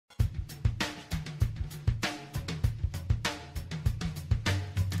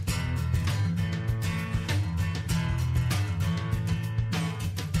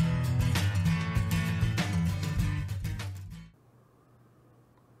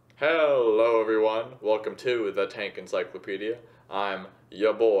Hello everyone, welcome to the Tank Encyclopedia. I'm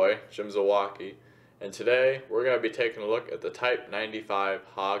your boy, Shimzawaki, and today we're going to be taking a look at the Type 95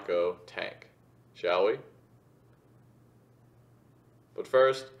 Ha-Go tank. Shall we? But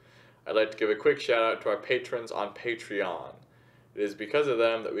first, I'd like to give a quick shout out to our patrons on Patreon. It is because of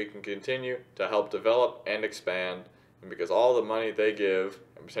them that we can continue to help develop and expand, and because all the money they give,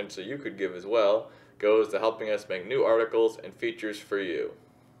 and potentially you could give as well, goes to helping us make new articles and features for you.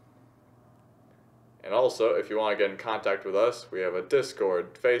 And also, if you want to get in contact with us, we have a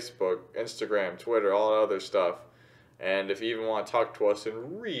Discord, Facebook, Instagram, Twitter, all that other stuff. And if you even want to talk to us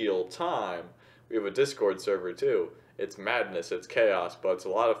in real time, we have a Discord server too. It's madness, it's chaos, but it's a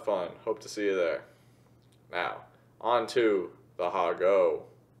lot of fun. Hope to see you there. Now, on to the Ha-Go.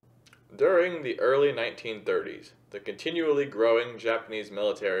 During the early 1930s, the continually growing Japanese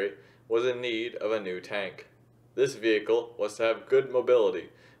military was in need of a new tank. This vehicle was to have good mobility,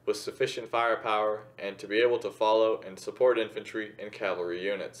 with sufficient firepower, and to be able to follow and support infantry and cavalry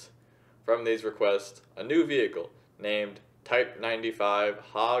units. From these requests, a new vehicle named Type 95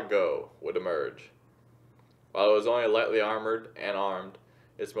 Ha-Go would emerge. While it was only lightly armored and armed,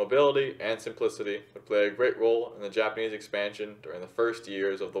 its mobility and simplicity would play a great role in the Japanese expansion during the first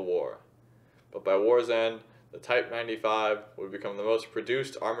years of the war. But by war's end, the Type 95 would become the most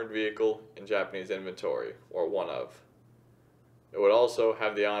produced armored vehicle in Japanese inventory, or one of. It would also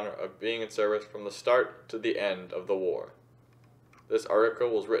have the honor of being in service from the start to the end of the war. This article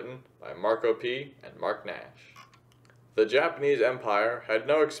was written by Marco P. and Mark Nash. The Japanese Empire had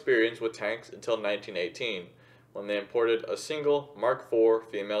no experience with tanks until 1918, when they imported a single Mark IV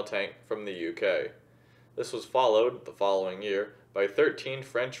female tank from the UK. This was followed, the following year, by 13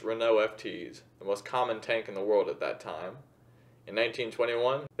 French Renault FTs, the most common tank in the world at that time. In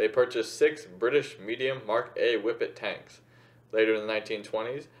 1921, they purchased 6 British medium Mark A Whippet tanks. Later in the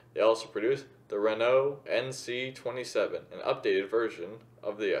 1920s, they also produced the Renault NC-27, an updated version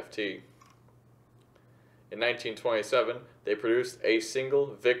of the FT. In 1927, they produced a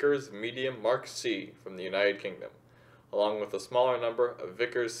single Vickers medium Mark C from the United Kingdom, along with a smaller number of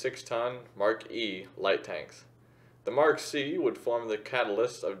Vickers 6-ton Mark E light tanks. The Mark C would form the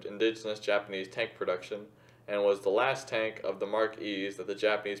catalyst of indigenous Japanese tank production, and was the last tank of the Mark Es that the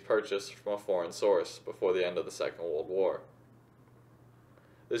Japanese purchased from a foreign source before the end of the Second World War.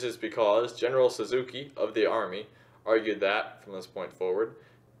 This is because General Suzuki of the Army argued that, from this point forward,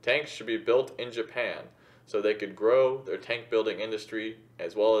 tanks should be built in Japan so they could grow their tank building industry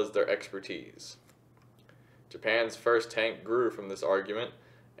as well as their expertise. Japan's first tank grew from this argument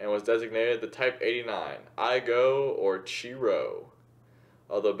and was designated the Type 89, Igo or Chiro.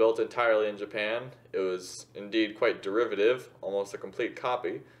 Although built entirely in Japan, it was indeed quite derivative, almost a complete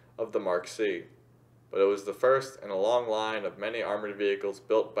copy, of the Mark C. But it was the first in a long line of many armored vehicles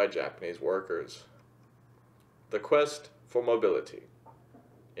built by Japanese workers. The quest for mobility.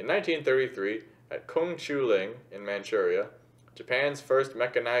 In 1933, at Kongchuling in Manchuria, Japan's first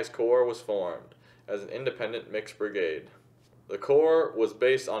mechanized corps was formed as an independent mixed brigade. The corps was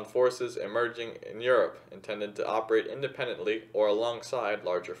based on forces emerging in Europe, intended to operate independently or alongside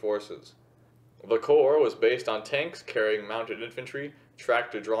larger forces. The corps was based on tanks carrying mounted infantry,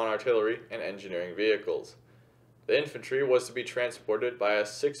 tractor-drawn artillery, and engineering vehicles. The infantry was to be transported by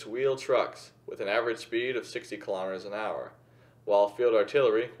 6-wheel trucks with an average speed of 60 kilometers an hour, while field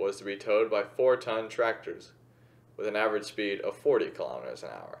artillery was to be towed by 4-ton tractors with an average speed of 40 kilometers an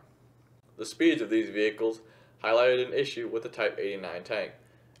hour. The speeds of these vehicles highlighted an issue with the Type 89 tank.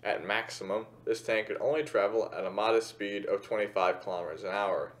 At maximum, this tank could only travel at a modest speed of 25 kilometers an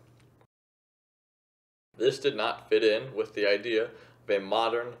hour. This did not fit in with the idea of a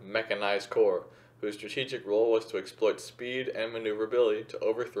modern, mechanized corps, whose strategic role was to exploit speed and maneuverability to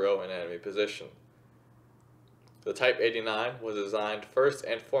overthrow an enemy position. The Type 89 was designed first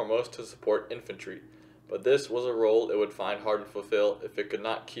and foremost to support infantry, but this was a role it would find hard to fulfill if it could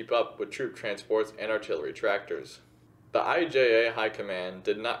not keep up with troop transports and artillery tractors. The IJA High Command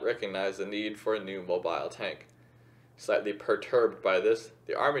did not recognize the need for a new mobile tank. Slightly perturbed by this,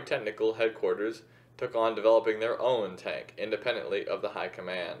 the Army Technical Headquarters took on developing their own tank independently of the High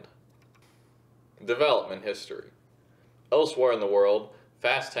Command. Development history. Elsewhere in the world,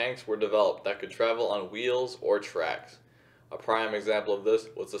 fast tanks were developed that could travel on wheels or tracks. A prime example of this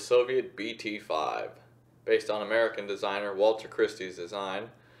was the Soviet BT-5. Based on American designer Walter Christie's design,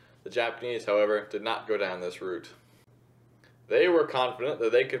 the Japanese, however, did not go down this route. They were confident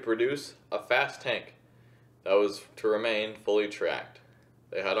that they could produce a fast tank that was to remain fully tracked.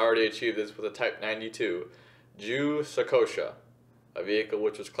 They had already achieved this with a Type 92 Ju Sakosha, a vehicle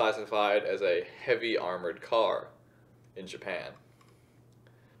which was classified as a heavy armored car in Japan.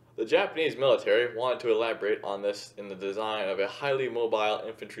 The Japanese military wanted to elaborate on this in the design of a highly mobile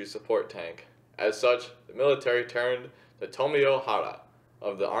infantry support tank. As such, the military turned to Tomio Hara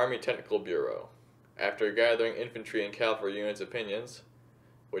of the Army Technical Bureau. After gathering infantry and cavalry units' opinions,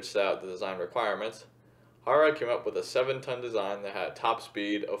 which set out the design requirements, Hara came up with a 7-ton design that had a top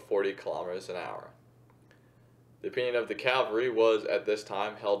speed of 40 kilometers an hour. The opinion of the cavalry was at this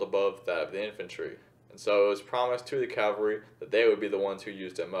time held above that of the infantry, and so it was promised to the cavalry that they would be the ones who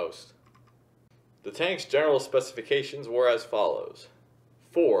used it most. The tank's general specifications were as follows: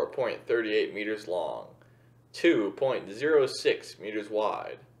 4.38 meters long, 2.06 meters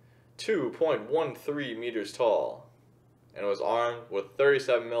wide, 2.13 meters tall, and was armed with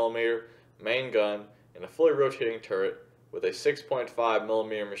 37mm main gun and a fully rotating turret with a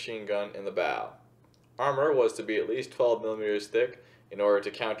 6.5mm machine gun in the bow. Armor was to be at least 12mm thick in order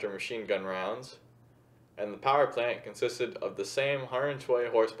to counter machine gun rounds, and the power plant consisted of the same 120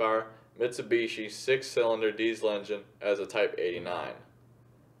 horsepower Mitsubishi 6-cylinder diesel engine as the Type 89.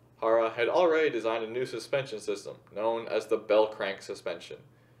 Hara had already designed a new suspension system known as the bell crank suspension.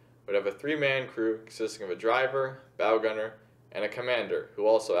 It would have a 3-man crew consisting of a driver, bow gunner, and a commander who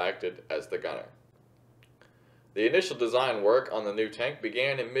also acted as the gunner. The initial design work on the new tank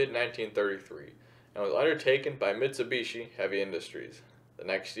began in mid-1933 and was undertaken by Mitsubishi Heavy Industries. The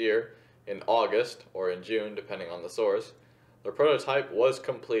next year, in August or in June depending on the source, the prototype was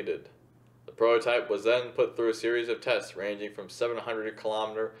completed. The prototype was then put through a series of tests ranging from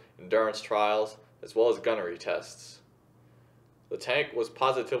 700-kilometer endurance trials as well as gunnery tests. The tank was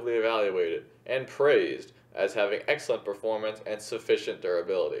positively evaluated and praised as having excellent performance and sufficient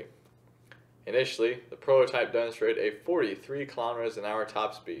durability. Initially, the prototype demonstrated a 43 kilometers an hour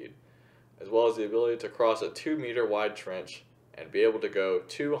top speed, as well as the ability to cross a 2-meter wide trench and be able to go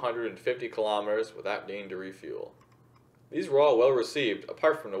 250 kilometers without needing to refuel. These were all well received,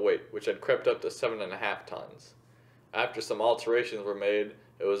 apart from the weight, which had crept up to 7.5 tons. After some alterations were made,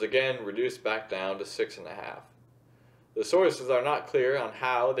 it was again reduced back down to 6.5. The sources are not clear on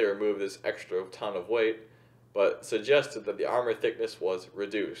how they removed this extra ton of weight, but suggested that the armor thickness was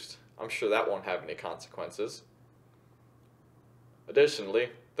reduced. I'm sure that won't have any consequences. Additionally,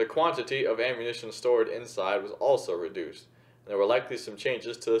 the quantity of ammunition stored inside was also reduced, and there were likely some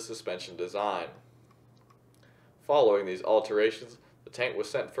changes to the suspension design. Following these alterations, the tank was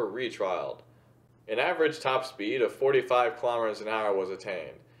sent for retrialed. An average top speed of 45 kilometers an hour was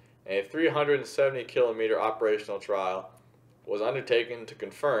attained, and a 370 kilometer operational trial was undertaken to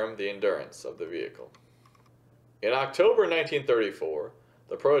confirm the endurance of the vehicle. In October 1934,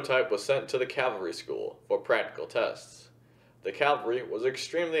 the prototype was sent to the cavalry school for practical tests. The cavalry was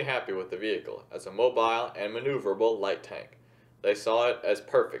extremely happy with the vehicle as a mobile and maneuverable light tank. They saw it as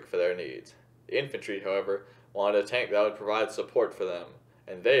perfect for their needs. The infantry, however, wanted a tank that would provide support for them,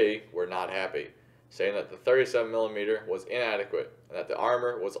 and they were not happy, saying that the 37mm was inadequate and that the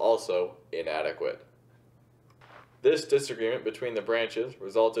armor was also inadequate. This disagreement between the branches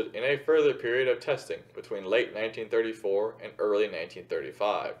resulted in a further period of testing between late 1934 and early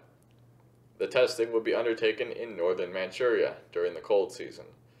 1935. The testing would be undertaken in northern Manchuria during the cold season,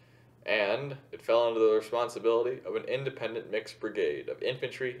 and it fell under the responsibility of an independent mixed brigade of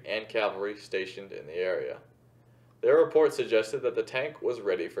infantry and cavalry stationed in the area. Their report suggested that the tank was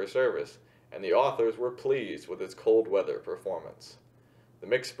ready for service, and the authors were pleased with its cold weather performance. The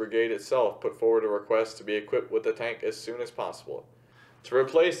mixed brigade itself put forward a request to be equipped with the tank as soon as possible, to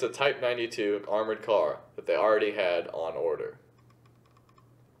replace the Type 92 armored car that they already had on order.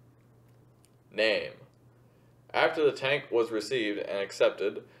 Name. After the tank was received and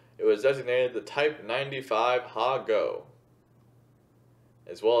accepted, it was designated the Type 95 Ha-go,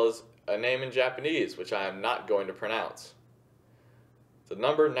 as well as a name in Japanese, which I am not going to pronounce. The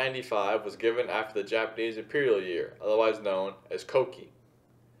number 95 was given after the Japanese imperial year, otherwise known as Koki.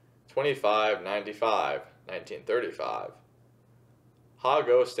 2595, 1935.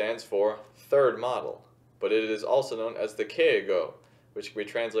 Ha-go stands for third model, but it is also known as the Kyu-go, which can be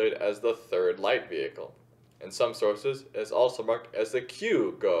translated as the third light vehicle. In some sources, it is also marked as the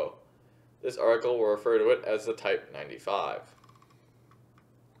Kyu-go. This article will refer to it as the Type 95.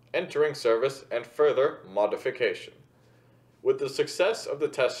 Entering service and further modification. With the success of the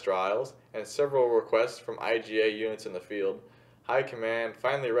test trials and several requests from IGA units in the field, High Command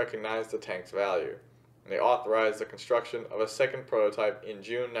finally recognized the tank's value, and they authorized the construction of a second prototype in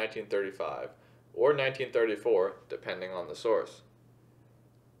June 1935, or 1934, depending on the source,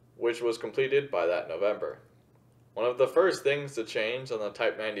 which was completed by that November. One of the first things to change on the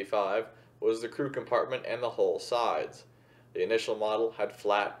Type 95 was the crew compartment and the hull sides. The initial model had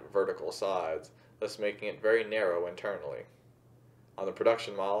flat, vertical sides, thus making it very narrow internally. On the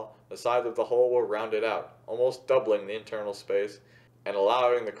production model, the sides of the hull were rounded out, almost doubling the internal space and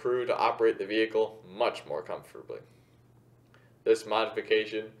allowing the crew to operate the vehicle much more comfortably. This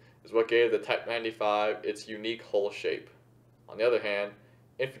modification is what gave the Type 95 its unique hull shape. On the other hand,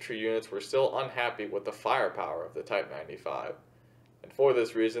 infantry units were still unhappy with the firepower of the Type 95, and for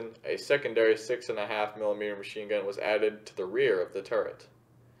this reason, a secondary 6.5mm machine gun was added to the rear of the turret.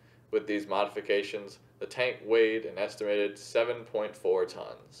 With these modifications, the tank weighed an estimated 7.4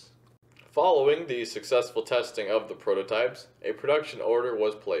 tons. Following the successful testing of the prototypes, a production order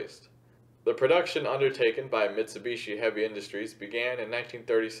was placed. The production undertaken by Mitsubishi Heavy Industries began in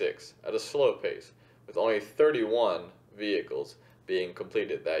 1936 at a slow pace, with only 31 vehicles being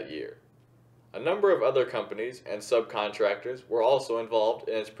completed that year. A number of other companies and subcontractors were also involved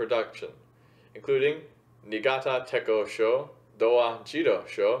in its production, including Niigata Tekko Sho, Dowa Jito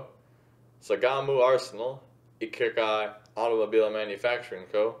Sho, Sagamu Arsenal, Ikekai Automobile Manufacturing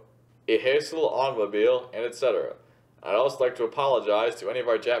Co., Ihesul Automobile, and etc. I'd also like to apologize to any of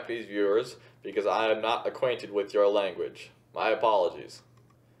our Japanese viewers because I am not acquainted with your language. My apologies.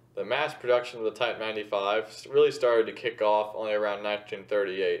 The mass production of the Type 95 really started to kick off only around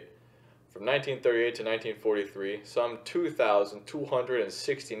 1938. From 1938 to 1943, some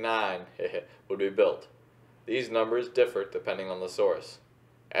 2,269 would be built. These numbers differ depending on the source.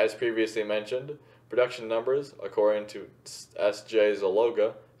 As previously mentioned, production numbers, according to S.J.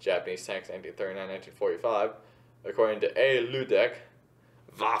 Zaloga, Japanese Tanks 1939-1945, according to A. Ludeck,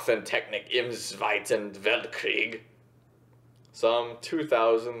 Waffentechnik im Zweiten Weltkrieg, some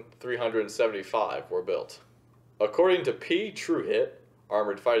 2,375 were built. According to P. Truehit,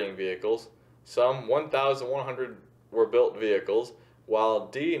 Armored Fighting Vehicles, some 1,100 were built vehicles, while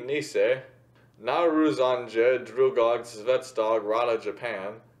D. Nisei, Naruzanje Drugog Svetstog Rada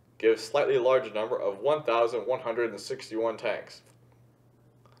Japan, gives slightly larger number of 1,161 tanks.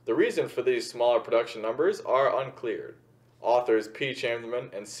 The reason for these smaller production numbers are unclear. Authors P. Chamberlain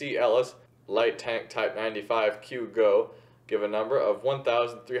and C. Ellis, Light Tank Type 95 Kyu-go, give a number of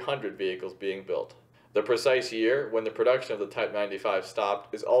 1,300 vehicles being built. The precise year when the production of the Type 95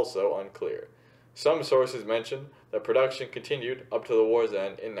 stopped is also unclear. Some sources mention that production continued up to the war's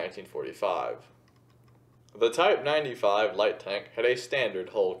end in 1945. The Type 95 light tank had a standard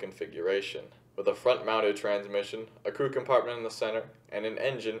hull configuration, with a front-mounted transmission, a crew compartment in the center, and an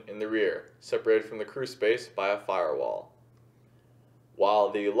engine in the rear, separated from the crew space by a firewall.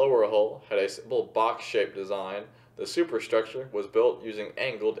 While the lower hull had a simple box-shaped design, the superstructure was built using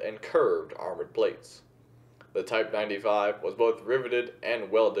angled and curved armored plates. The Type 95 was both riveted and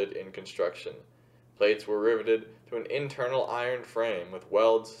welded in construction. Plates were riveted to an internal iron frame with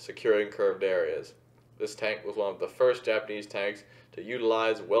welds securing curved areas. This tank was one of the first Japanese tanks to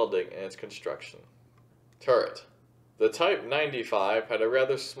utilize welding in its construction. Turret. The Type 95 had a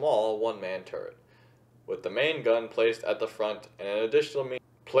rather small one-man turret, with the main gun placed at the front and an additional mean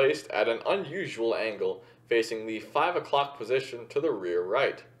placed at an unusual angle facing the 5 o'clock position to the rear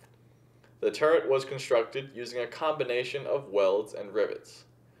right. The turret was constructed using a combination of welds and rivets.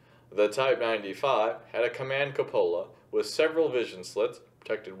 The Type 95 had a command cupola with several vision slits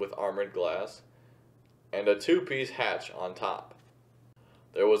protected with armored glass, and a two-piece hatch on top.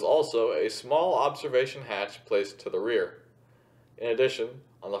 There was also a small observation hatch placed to the rear. In addition,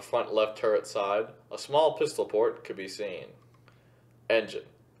 on the front left turret side, a small pistol port could be seen. Engine.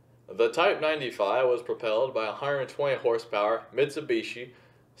 The Type 95 was propelled by a 120 horsepower Mitsubishi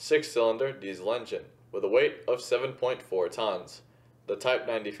 6-cylinder diesel engine with a weight of 7.4 tons. The Type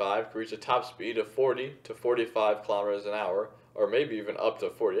 95 could reach a top speed of 40 to 45 kilometers an hour, or maybe even up to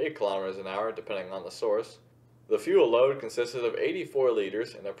 48 kilometers an hour depending on the source. The fuel load consisted of 84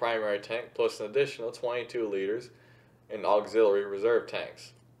 liters in the primary tank plus an additional 22 liters in auxiliary reserve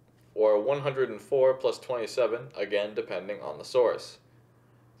tanks, or 104 plus 27, again depending on the source.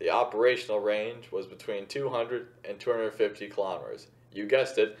 The operational range was between 200 and 250 kilometers. You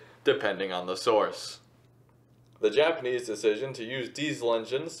guessed it, depending on the source. The Japanese decision to use diesel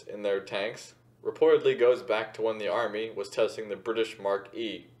engines in their tanks reportedly goes back to when the Army was testing the British Mark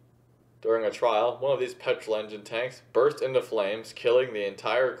E. During a trial, one of these petrol engine tanks burst into flames, killing the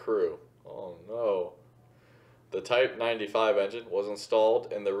entire crew. Oh no. The Type 95 engine was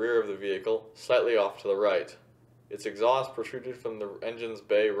installed in the rear of the vehicle, slightly off to the right. Its exhaust protruded from the engine's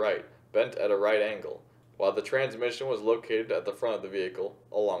bay right, bent at a right angle, while the transmission was located at the front of the vehicle,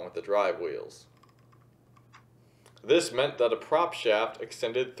 along with the drive wheels. This meant that a prop shaft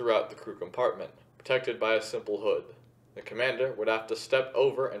extended throughout the crew compartment, protected by a simple hood. The commander would have to step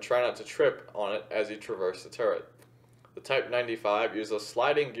over and try not to trip on it as he traversed the turret. The Type 95 used a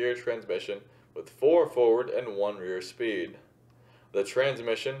sliding gear transmission with 4 forward and 1 rear speed. The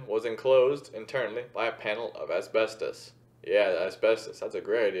transmission was enclosed internally by a panel of asbestos. Yeah, asbestos. That's a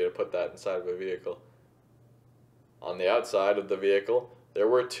great idea to put that inside of a vehicle. On the outside of the vehicle, there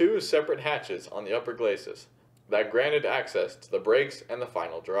were two separate hatches on the upper glacis that granted access to the brakes and the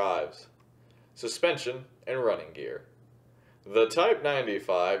final drives, suspension, and running gear. The Type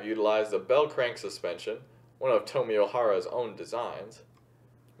 95 utilized a bell crank suspension, one of Tomio Hara's own designs.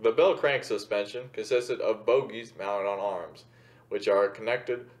 The bell crank suspension consisted of bogies mounted on arms, which are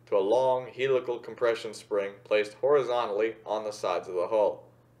connected to a long helical compression spring placed horizontally on the sides of the hull.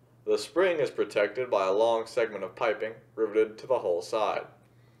 The spring is protected by a long segment of piping riveted to the hull side.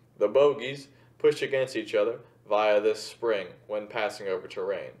 The bogies push against each other via this spring when passing over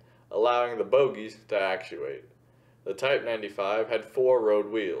terrain, allowing the bogies to actuate. The Type 95 had 4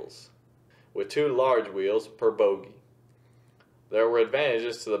 road wheels, with 2 large wheels per bogie. There were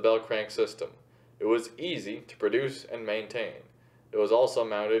advantages to the bell crank system. It was easy to produce and maintain. It was also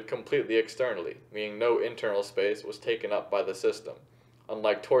mounted completely externally, meaning no internal space was taken up by the system,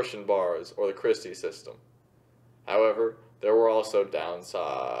 unlike torsion bars or the Christie system. However, there were also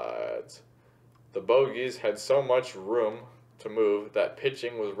downsides. The bogies had so much room to move that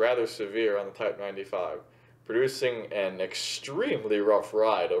pitching was rather severe on the Type 95, producing an extremely rough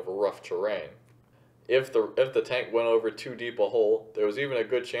ride over rough terrain. If the tank went over too deep a hole, there was even a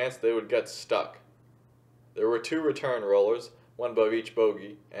good chance they would get stuck. There were 2 return rollers, one above each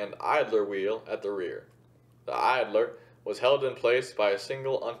bogie, and idler wheel at the rear. The idler was held in place by a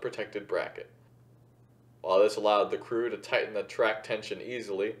single unprotected bracket. While this allowed the crew to tighten the track tension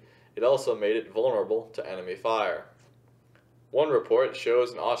easily, it also made it vulnerable to enemy fire. One report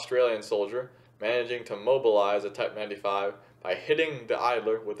shows an Australian soldier managing to mobilize a Type 95 by hitting the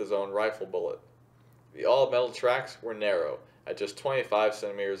idler with his own rifle bullet. The all-metal tracks were narrow, at just 25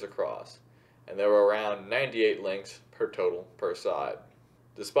 centimeters across, and there were around 98 links per side.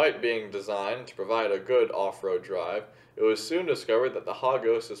 Despite being designed to provide a good off-road drive, it was soon discovered that the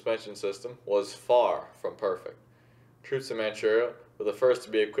Kyu-go suspension system was far from perfect. Troops in Manchuria were the first to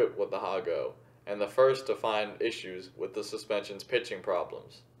be equipped with the Kyu-go, and the first to find issues with the suspension's pitching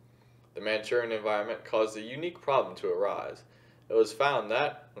problems. The Manchurian environment caused a unique problem to arise. It was found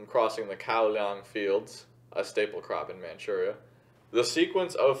that, when crossing the Kaoliang fields, a staple crop in Manchuria, the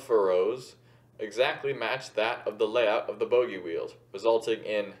sequence of furrows exactly matched that of the layout of the bogie wheels, resulting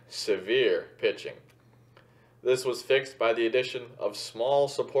in severe pitching. This was fixed by the addition of small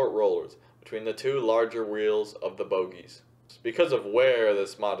support rollers between the 2 larger wheels of the bogies. Because of where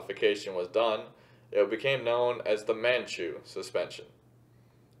this modification was done, it became known as the Manchu suspension.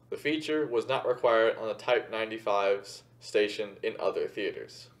 The feature was not required on the Type 95s stationed in other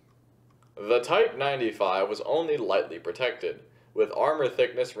theaters. The Type 95 was only lightly protected, with armor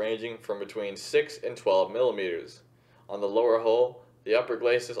thickness ranging from between 6 and 12 millimeters. On the lower hull, the upper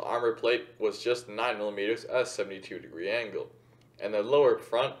glacis armor plate was just 9 millimeters at a 72-degree angle, and the lower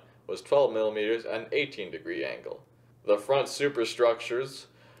front was 12 millimeters at an 18-degree angle. The front superstructure's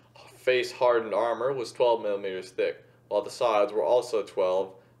face-hardened armor was 12 millimeters thick, while the sides were also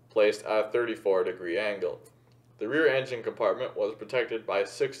 12, placed at a 34-degree angle. The rear engine compartment was protected by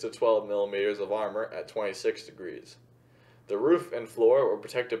 6 to 12 millimeters of armor at 26 degrees. The roof and floor were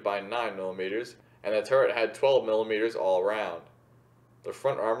protected by 9 millimeters, and the turret had 12 millimeters all around. The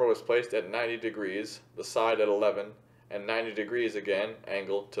front armor was placed at 90 degrees, the side at 11, and 90 degrees again,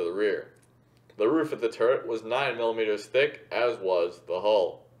 angled to the rear. The roof of the turret was 9 millimeters thick, as was the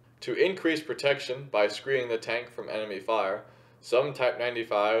hull. To increase protection by screening the tank from enemy fire, some Type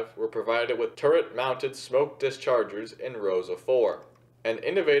 95 were provided with turret-mounted smoke dischargers in rows of 4. An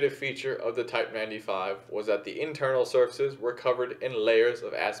innovative feature of the Type 95 was that the internal surfaces were covered in layers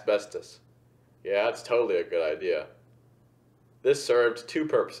of asbestos. Yeah, that's totally a good idea. This served 2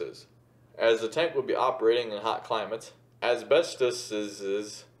 purposes. As the tank would be operating in hot climates,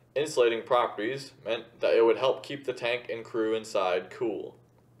 asbestos's insulating properties meant that it would help keep the tank and crew inside cool.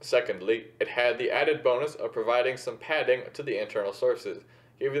 Secondly, it had the added bonus of providing some padding to the internal surfaces,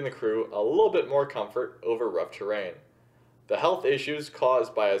 giving the crew a little bit more comfort over rough terrain. The health issues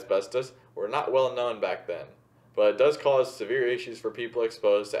caused by asbestos were not well known back then, but it does cause severe issues for people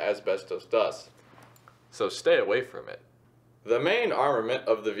exposed to asbestos dust, so stay away from it. The main armament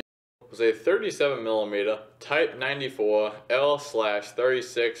of the vehicle was a 37mm Type 94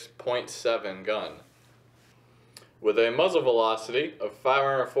 L/36.7 gun. With a muzzle velocity of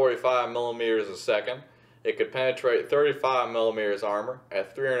 545 millimeters a second, it could penetrate 35 millimeters armor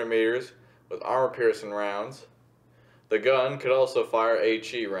at 300 meters with armor-piercing rounds. The gun could also fire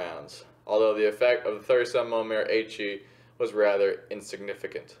HE rounds, although the effect of the 37mm HE was rather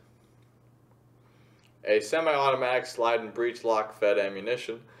insignificant. A semi-automatic slide and breech lock fed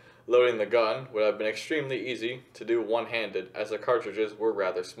ammunition. Loading the gun would have been extremely easy to do one-handed, as the cartridges were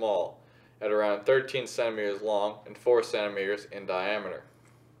rather small, at around 13 centimeters long and 4 centimeters in diameter.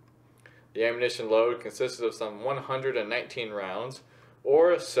 The ammunition load consisted of some 119 rounds,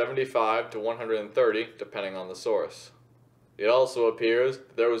 or 75 to 130 depending on the source. It also appears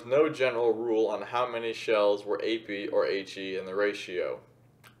that there was no general rule on how many shells were AP or HE in the ratio.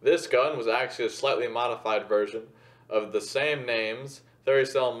 This gun was actually a slightly modified version of the same name's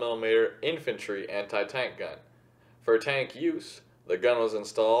 37mm infantry anti-tank gun. For tank use, the gun was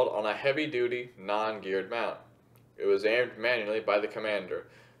installed on a heavy-duty, non-geared mount. It was aimed manually by the commander,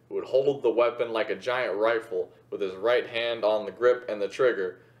 who would hold the weapon like a giant rifle with his right hand on the grip and the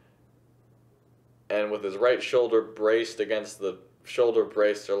trigger, and with his right shoulder braced against the shoulder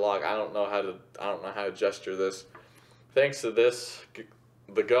bracer lock. I don't know how to gesture this. Thanks to this,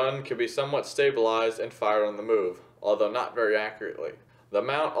 the gun could be somewhat stabilized and fired on the move, although not very accurately. The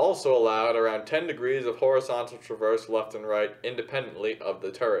mount also allowed around 10 degrees of horizontal traverse left and right independently of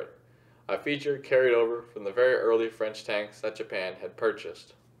the turret, a feature carried over from the very early French tanks that Japan had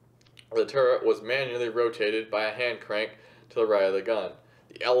purchased. The turret was manually rotated by a hand crank to the right of the gun.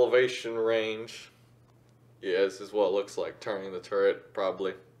 The elevation range, yeah, this is what it looks like, turning the turret,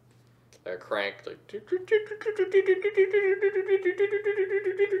 probably. That crank, like,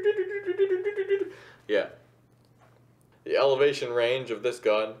 yeah. The elevation range of this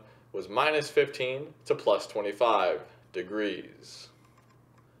gun was -15 to +25 degrees.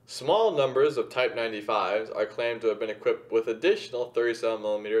 Small numbers of Type 95s are claimed to have been equipped with additional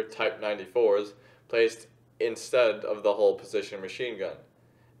 37mm Type 94s placed instead of the whole position machine gun.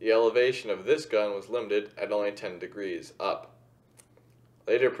 The elevation of this gun was limited at only 10 degrees up.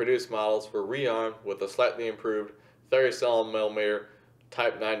 Later produced models were rearmed with a slightly improved 37mm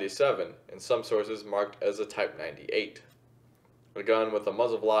Type 97, in some sources marked as a Type 98. A gun with a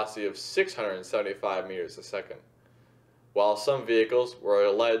muzzle velocity of 675 meters a second. While some vehicles were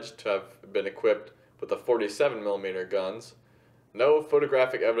alleged to have been equipped with the 47mm guns, no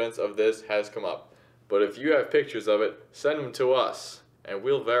photographic evidence of this has come up. But if you have pictures of it, send them to us, and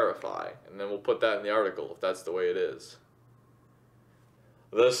we'll verify, and then we'll put that in the article if that's the way it is.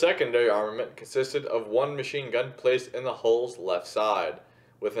 The secondary armament consisted of one machine gun placed in the hull's left side,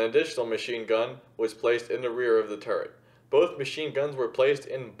 with an additional machine gun was placed in the rear of the turret. Both machine guns were placed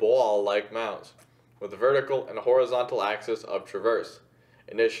in ball-like mounts, with a vertical and horizontal axis of traverse.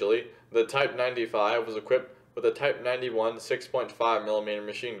 Initially, the Type 95 was equipped with a Type 91 6.5mm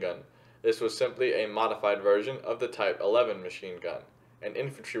machine gun. This was simply a modified version of the Type 11 machine gun, an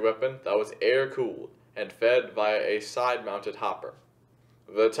infantry weapon that was air-cooled and fed via a side-mounted hopper.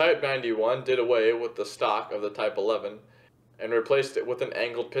 The Type 91 did away with the stock of the Type 11 and replaced it with an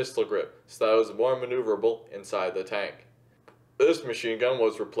angled pistol grip so that it was more maneuverable inside the tank. This machine gun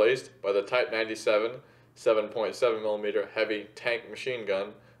was replaced by the Type 97 7.7mm heavy tank machine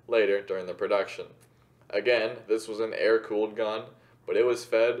gun later during the production. Again, this was an air-cooled gun, but it was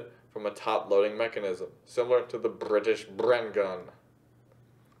fed from a top-loading mechanism, similar to the British Bren gun.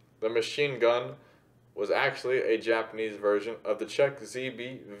 The machine gun was actually a Japanese version of the Czech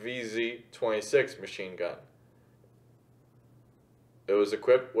ZB VZ-26 machine gun. It was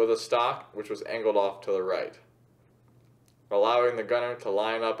equipped with a stock which was angled off to the right, allowing the gunner to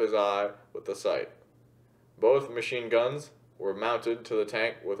line up his eye with the sight. Both machine guns were mounted to the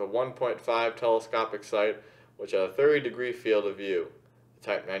tank with a 1.5 telescopic sight which had a 30-degree field of view. The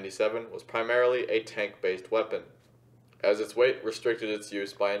Type 97 was primarily a tank-based weapon, as its weight restricted its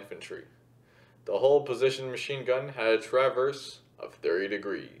use by infantry. The whole position machine gun had a traverse of 30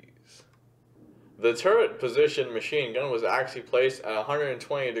 degrees. The turret position machine gun was actually placed at a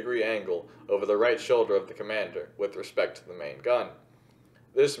 120-degree angle over the right shoulder of the commander with respect to the main gun.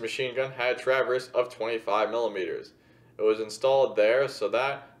 This machine gun had a traverse of 25mm. It was installed there so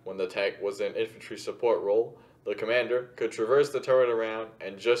that, when the tank was in infantry support role, the commander could traverse the turret around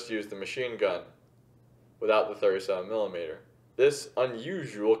and just use the machine gun, without the 37mm. This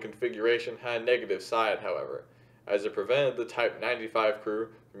unusual configuration had a negative side, however, as it prevented the Type 95 crew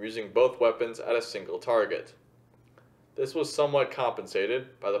from using both weapons at a single target. This was somewhat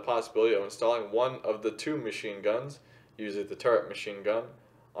compensated by the possibility of installing one of the two machine guns, usually the turret machine gun,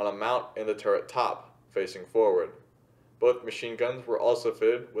 on a mount in the turret top, facing forward. Both machine guns were also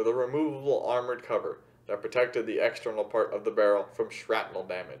fitted with a removable armored cover that protected the external part of the barrel from shrapnel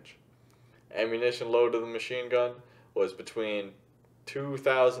damage. Ammunition load of the machine gun was between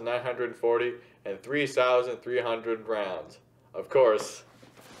 2,940 and 3,300 rounds. Of course,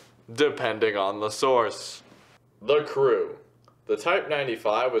 depending on the source. The crew. The Type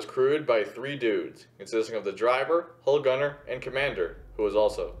 95 was crewed by 3 dudes, consisting of the driver, hull gunner, and commander, who was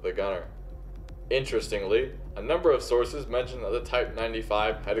also the gunner. Interestingly, a number of sources mention that the Type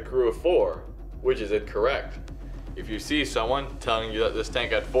 95 had a crew of 4, which is incorrect. If you see someone telling you that this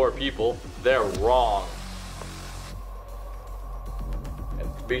tank had 4 people, they're wrong. And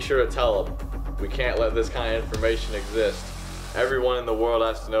be sure to tell them, we can't let this kind of information exist. Everyone in the world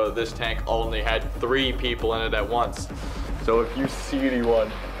has to know that this tank only had 3 people in it at once. So if you see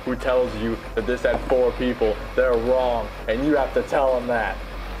anyone who tells you that this had 4 people, they're wrong, and you have to tell them that.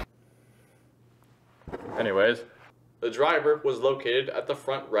 Anyways, the driver was located at the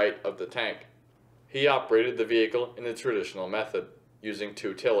front right of the tank. He operated the vehicle in the traditional method, using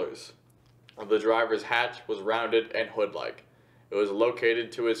 2 tillers. The driver's hatch was rounded and hood-like. It was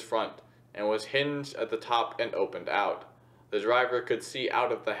located to his front, and was hinged at the top and opened out. The driver could see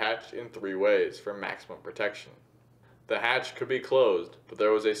out of the hatch in 3 ways for maximum protection. The hatch could be closed, but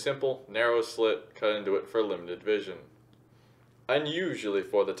there was a simple, narrow slit cut into it for limited vision. Unusually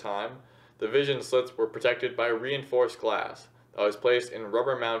for the time, the vision slits were protected by reinforced glass that was placed in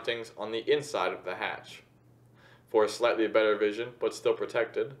rubber mountings on the inside of the hatch. For slightly better vision, but still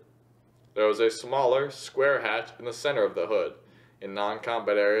protected, there was a smaller, square hatch in the center of the hood. In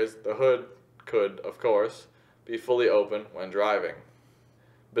non-combat areas, the hood could, of course, be fully open when driving.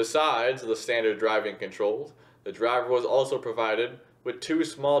 Besides the standard driving controls, the driver was also provided with 2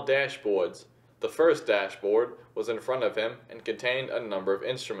 small dashboards. The first dashboard was in front of him and contained a number of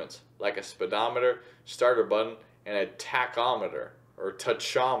instruments, like a speedometer, starter button, and a tachometer, or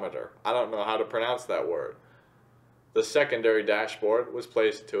tachometer. I don't know how to pronounce that word. The secondary dashboard was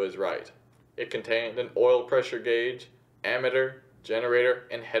placed to his right. It contained an oil pressure gauge, ammeter, generator,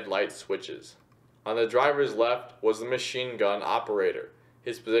 and headlight switches. On the driver's left was the machine gun operator.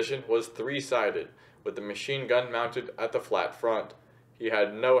 His position was 3-sided, with the machine gun mounted at the flat front. He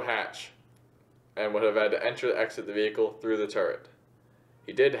had no hatch, and would have had to enter and exit the vehicle through the turret.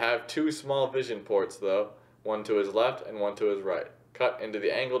 He did have 2 small vision ports though, one to his left and one to his right, cut into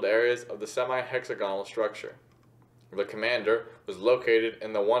the angled areas of the semi-hexagonal structure. The commander was located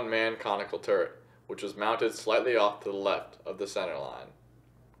in the 1-man conical turret, which was mounted slightly off to the left of the center line.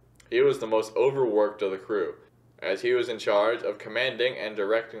 He was the most overworked of the crew, as he was in charge of commanding and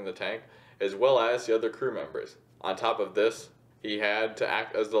directing the tank, as well as the other crew members. On top of this, he had to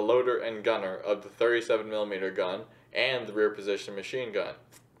act as the loader and gunner of the 37mm gun and the rear position machine gun.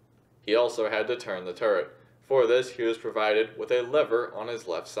 He also had to turn the turret. For this, he was provided with a lever on his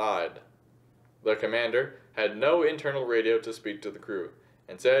left side. The commander had no internal radio to speak to the crew.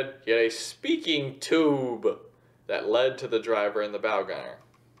 Instead, he had a speaking tube that led to the driver and the bow gunner.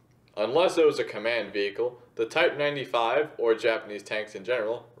 Unless it was a command vehicle, the Type 95, or Japanese tanks in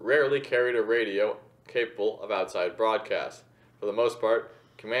general, rarely carried a radio capable of outside broadcast. For the most part,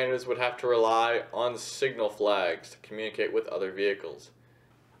 commanders would have to rely on signal flags to communicate with other vehicles.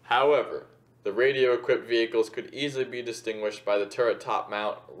 However, the radio-equipped vehicles could easily be distinguished by the turret top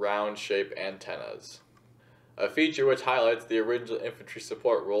mount round-shape antennas. A feature which highlights the original infantry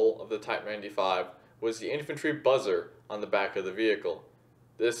support role of the Type 95 was the infantry buzzer on the back of the vehicle.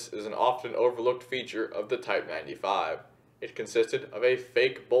 This is an often overlooked feature of the Type 95. It consisted of a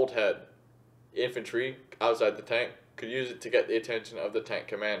fake bolt head. Infantry outside the tank could use it to get the attention of the tank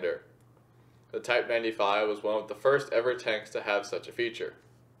commander. The Type 95 was one of the first ever tanks to have such a feature.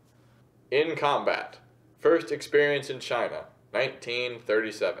 In combat. First experience in China,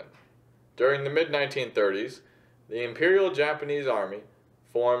 1937. During the mid-1930s, the Imperial Japanese Army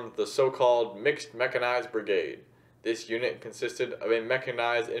formed the so-called Mixed Mechanized Brigade. This unit consisted of a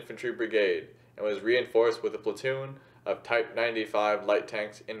mechanized infantry brigade and was reinforced with a platoon of Type 95 light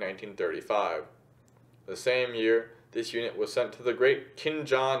tanks in 1935. The same year, this unit was sent to the Great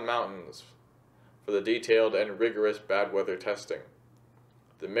Kinjan Mountains for the detailed and rigorous bad weather testing.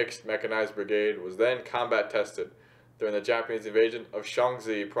 The Mixed Mechanized Brigade was then combat tested during the Japanese invasion of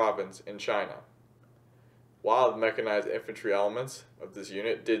Shaanxi province in China. While the mechanized infantry elements of this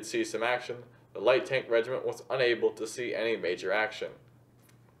unit did see some action, the light tank regiment was unable to see any major action.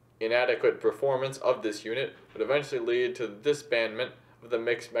 Inadequate performance of this unit would eventually lead to the disbandment of the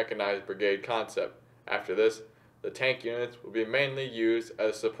Mixed Mechanized Brigade concept. After this, the tank units would be mainly used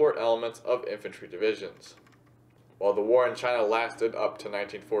as support elements of infantry divisions. While the war in China lasted up to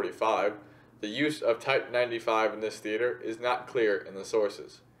 1945, the use of Type 95 in this theater is not clear in the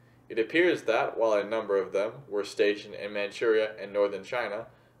sources. It appears that, while a number of them were stationed in Manchuria and northern China,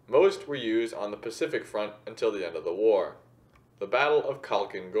 most were used on the Pacific front until the end of the war. The Battle of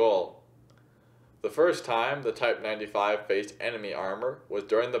Khalkhin Gol. The first time the Type 95 faced enemy armor was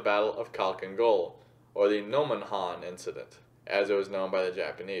during the Battle of Khalkhin Gol, or the Nomonhan incident. as it was known by the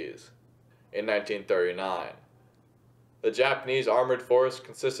Japanese. In 1939, the Japanese armored force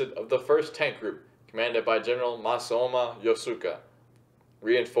consisted of the 1st Tank Group, commanded by General Masayama Yosuka,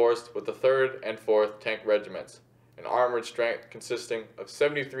 reinforced with the 3rd and 4th Tank Regiments, an armored strength consisting of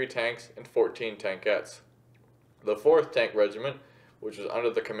 73 tanks and 14 tankettes. The 4th Tank Regiment, which was under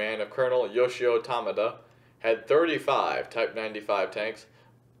the command of Colonel Yoshio Tamada, had 35 Type 95 tanks,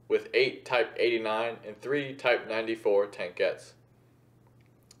 with 8 Type 89 and 3 Type 94 tankettes.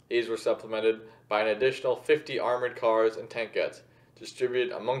 These were supplemented by an additional 50 armored cars and tankettes,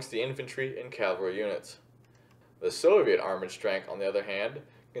 distributed amongst the infantry and cavalry units. The Soviet armored strength, on the other hand,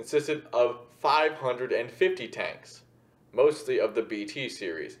 consisted of 550 tanks, mostly of the BT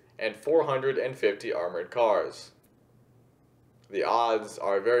series, and 450 armored cars. The odds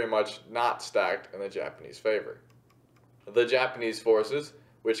are very much not stacked in the Japanese favor. The Japanese forces,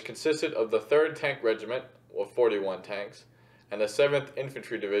 which consisted of the 3rd Tank Regiment, with 41 tanks, and the 7th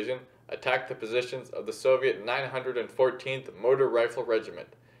Infantry Division, attacked the positions of the Soviet 914th Motor Rifle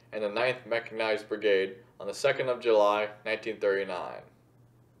Regiment and the 9th Mechanized Brigade on the 2nd of July, 1939.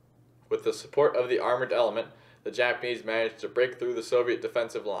 With the support of the armored element, the Japanese managed to break through the Soviet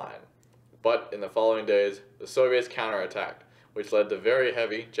defensive line. But in the following days, the Soviets counterattacked, which led to very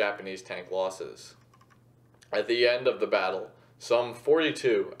heavy Japanese tank losses. At the end of the battle, some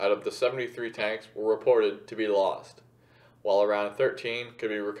 42 out of the 73 tanks were reported to be lost, while around 13 could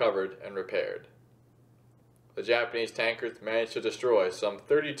be recovered and repaired. The Japanese tankers managed to destroy some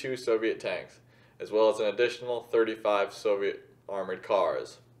 32 Soviet tanks, as well as an additional 35 Soviet armored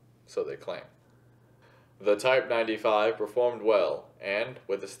cars, so they claim. The Type 95 performed well, and,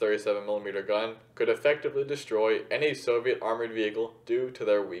 with its 37mm gun, could effectively destroy any Soviet armored vehicle due to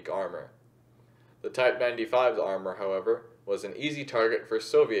their weak armor. The Type 95's armor, however, was an easy target for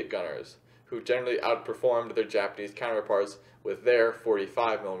Soviet gunners, who generally outperformed their Japanese counterparts with their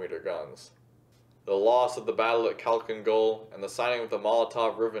 45mm guns. The loss of the battle at Khalkhin Gol and the signing of the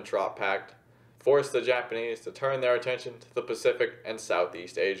Molotov-Ribbentrop Pact forced the Japanese to turn their attention to the Pacific and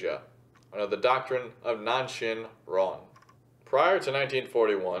Southeast Asia, under the doctrine of Nanshin Ron. Prior to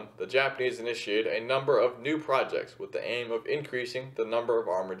 1941, the Japanese initiated a number of new projects with the aim of increasing the number of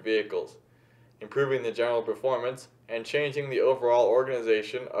armored vehicles, improving the general performance, and changing the overall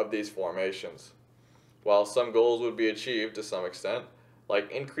organization of these formations. While some goals would be achieved to some extent,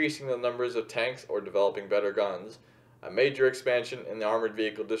 like increasing the numbers of tanks or developing better guns, a major expansion in the armored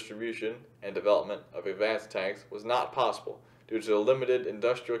vehicle distribution and development of advanced tanks was not possible due to the limited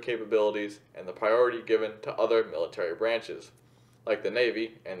industrial capabilities and the priority given to other military branches, like the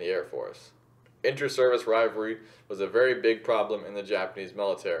Navy and the Air Force. Inter-service rivalry was a very big problem in the Japanese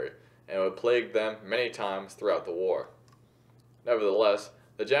military, and it would plague them many times throughout the war. Nevertheless,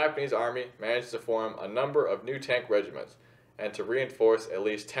 the Japanese army managed to form a number of new tank regiments, and to reinforce at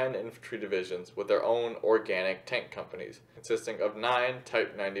least 10 infantry divisions with their own organic tank companies, consisting of 9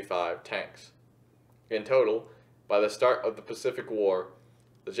 Type 95 tanks. In total, by the start of the Pacific War,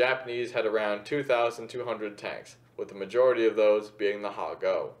 the Japanese had around 2,200 tanks, with the majority of those being the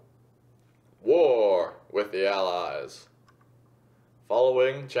Ha-go. War with the Allies.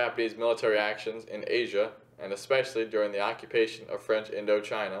 Following Japanese military actions in Asia, and especially during the occupation of French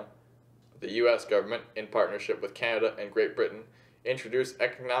Indochina, the U.S. government, in partnership with Canada and Great Britain, introduced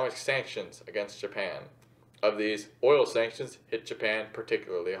economic sanctions against Japan. Of these, oil sanctions hit Japan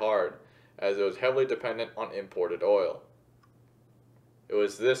particularly hard, as it was heavily dependent on imported oil. It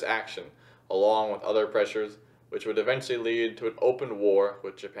was this action, along with other pressures, which would eventually lead to an open war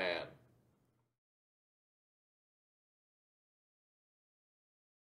with Japan.